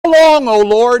long, O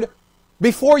Lord,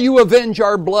 before you avenge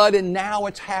our blood? And now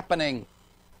it's happening.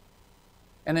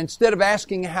 And instead of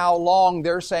asking how long,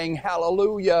 they're saying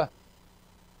hallelujah.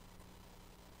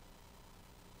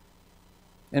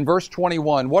 In verse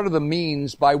 21, what are the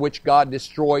means by which God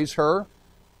destroys her?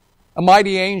 A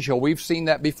mighty angel, we've seen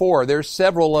that before. There's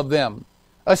several of them.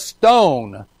 A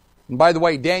stone. And by the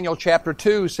way, Daniel chapter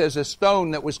 2 says a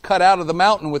stone that was cut out of the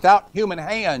mountain without human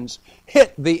hands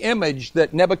hit the image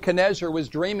that Nebuchadnezzar was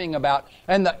dreaming about,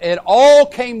 and it all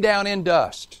came down in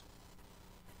dust.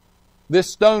 This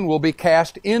stone will be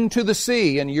cast into the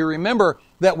sea, and you remember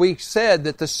that we said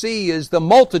that the sea is the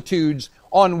multitudes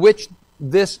on which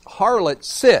this harlot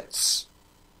sits.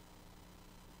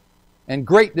 And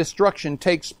great destruction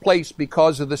takes place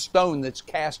because of the stone that's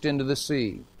cast into the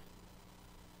sea.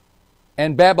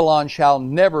 And Babylon shall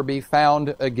never be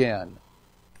found again.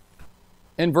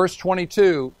 In verse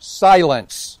 22,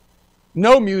 silence.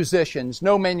 No musicians,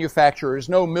 no manufacturers,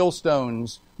 no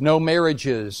millstones, no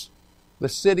marriages. The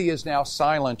city is now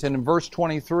silent. And in verse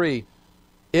 23,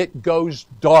 it goes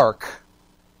dark.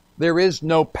 There is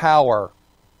no power.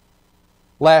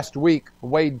 Last week,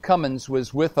 Wade Cummins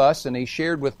was with us, and he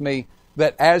shared with me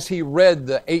that as he read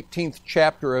the 18th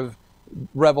chapter of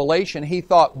Revelation, he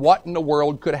thought, what in the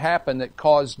world could happen that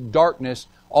caused darkness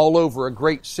all over a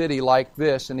great city like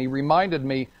this? And he reminded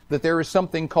me that there is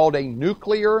something called a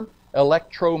nuclear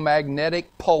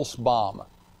electromagnetic pulse bomb.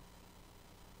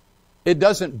 It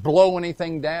doesn't blow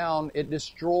anything down, it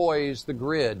destroys the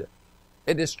grid.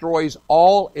 It destroys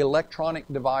all electronic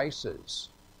devices.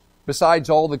 Besides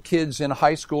all the kids in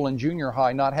high school and junior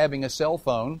high not having a cell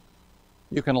phone,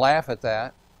 you can laugh at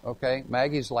that, okay?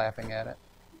 Maggie's laughing at it,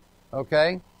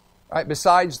 okay? All right,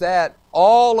 besides that,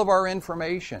 all of our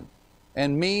information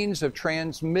and means of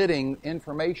transmitting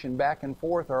information back and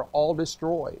forth are all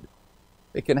destroyed.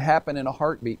 It can happen in a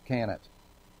heartbeat, can it?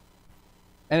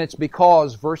 And it's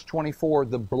because, verse 24,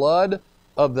 the blood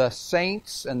of the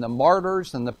saints and the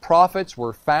martyrs and the prophets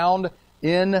were found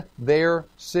in their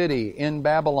city, in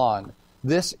Babylon.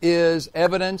 This is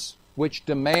evidence which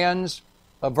demands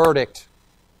a verdict.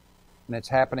 And it's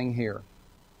happening here.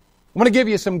 I'm going to give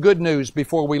you some good news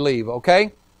before we leave,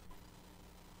 okay?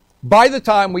 By the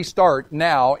time we start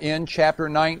now in chapter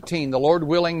 19, the Lord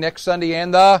willing, next Sunday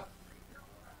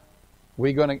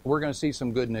we're going to see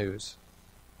some good news.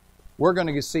 We're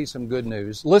going to see some good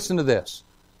news. Listen to this.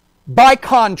 By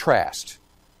contrast,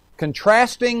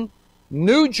 contrasting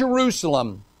New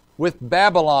Jerusalem with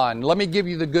Babylon, let me give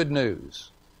you the good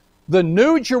news. The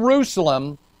New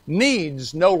Jerusalem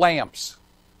needs no lamps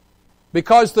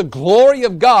because the glory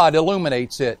of God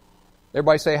illuminates it.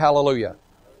 Everybody say hallelujah.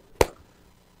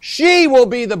 She will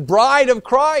be the bride of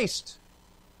Christ,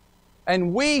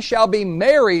 and we shall be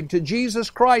married to Jesus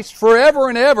Christ forever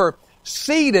and ever,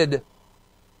 seated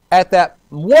at that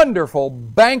wonderful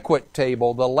banquet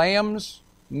table, the Lamb's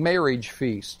marriage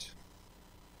feast.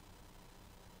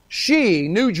 She,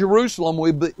 New Jerusalem,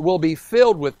 will be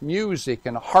filled with music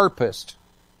and harpists.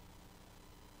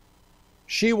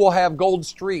 She will have gold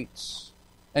streets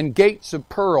and gates of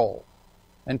pearl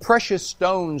and precious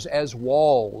stones as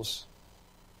walls.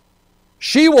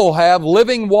 She will have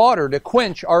living water to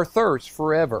quench our thirst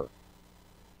forever.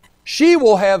 She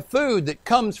will have food that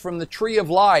comes from the tree of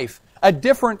life, a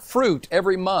different fruit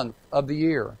every month of the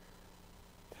year.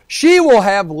 She will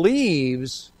have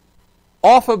leaves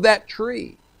off of that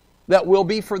tree that will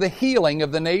be for the healing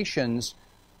of the nations.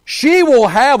 She will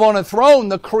have on a throne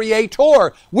the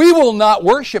Creator. We will not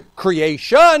worship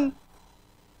creation.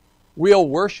 We'll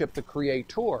worship the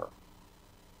Creator.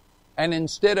 And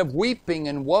instead of weeping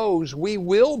and woes, we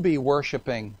will be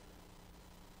worshiping.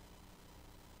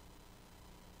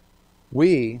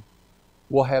 We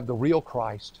will have the real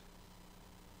Christ,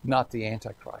 not the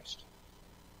Antichrist.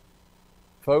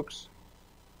 Folks,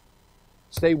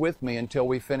 stay with me until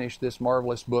we finish this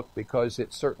marvelous book, because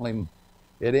it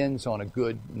ends on a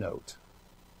good note.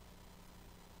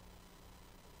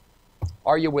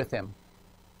 Are you with Him?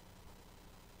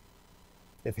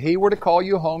 If He were to call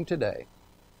you home today,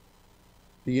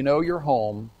 do you know your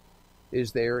home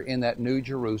is there in that New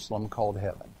Jerusalem called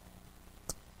heaven?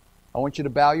 I want you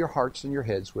to bow your hearts and your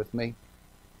heads with me.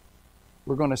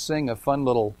 We're going to sing a fun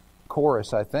little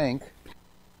chorus, I think.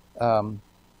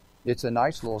 It's a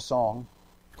nice little song.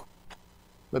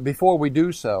 But before we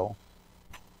do so,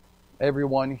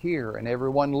 everyone here and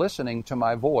everyone listening to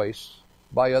my voice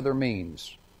by other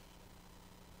means,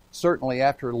 certainly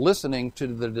after listening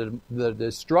to the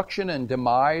destruction and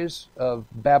demise of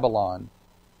Babylon,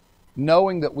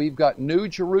 knowing that we've got New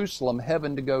Jerusalem,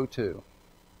 heaven to go to,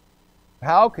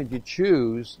 how could you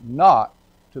choose not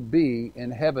to be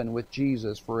in heaven with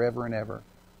Jesus forever and ever?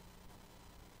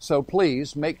 So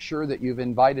please make sure that you've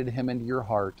invited Him into your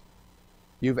heart.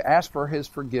 You've asked for His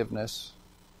forgiveness,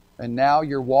 and now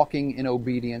you're walking in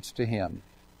obedience to Him.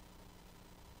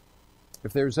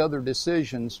 If there's other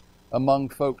decisions among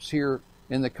folks here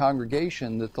in the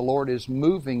congregation that the Lord is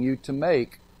moving you to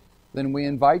make, then we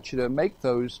invite you to make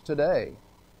those today.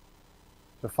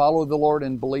 To follow the Lord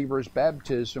in believer's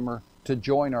baptism or to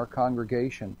join our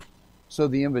congregation. So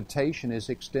the invitation is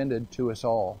extended to us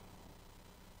all.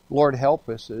 Lord, help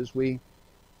us as we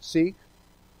seek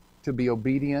to be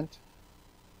obedient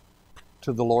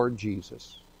to the Lord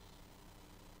Jesus.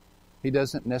 He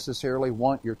doesn't necessarily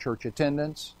want your church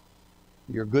attendance,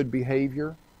 your good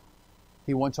behavior.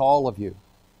 He wants all of you.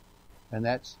 And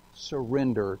that's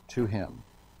surrender to Him.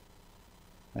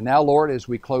 And now, Lord, as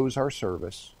we close our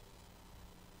service,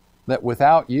 that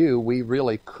without you, we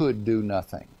really could do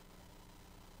nothing.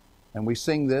 And we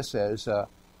sing this as a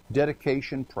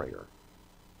dedication prayer.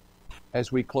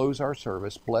 As we close our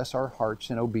service, bless our hearts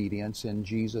in obedience in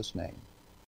Jesus' name.